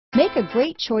Make a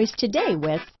great choice today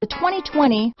with the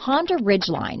 2020 Honda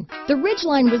Ridgeline. The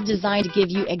Ridgeline was designed to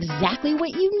give you exactly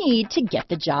what you need to get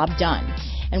the job done.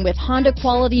 And with Honda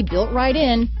quality built right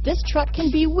in, this truck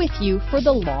can be with you for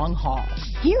the long haul.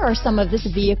 Here are some of this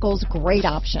vehicle's great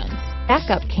options: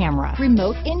 backup camera,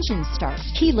 remote engine start,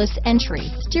 keyless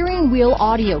entry, steering wheel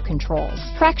audio controls,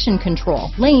 traction control,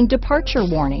 lane departure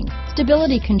warning,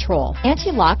 stability control,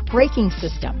 anti-lock braking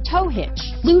system, tow hitch,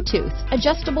 Bluetooth,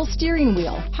 adjustable steering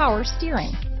wheel, power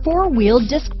steering, four-wheel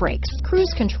disc brakes,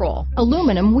 cruise control,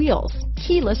 aluminum wheels,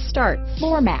 keyless start,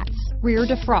 floor mats, rear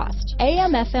defrost,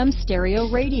 AM/FM stereo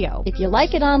radio. If you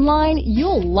like it online,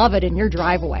 you'll love it in your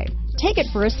driveway. Take it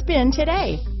for a spin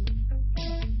today.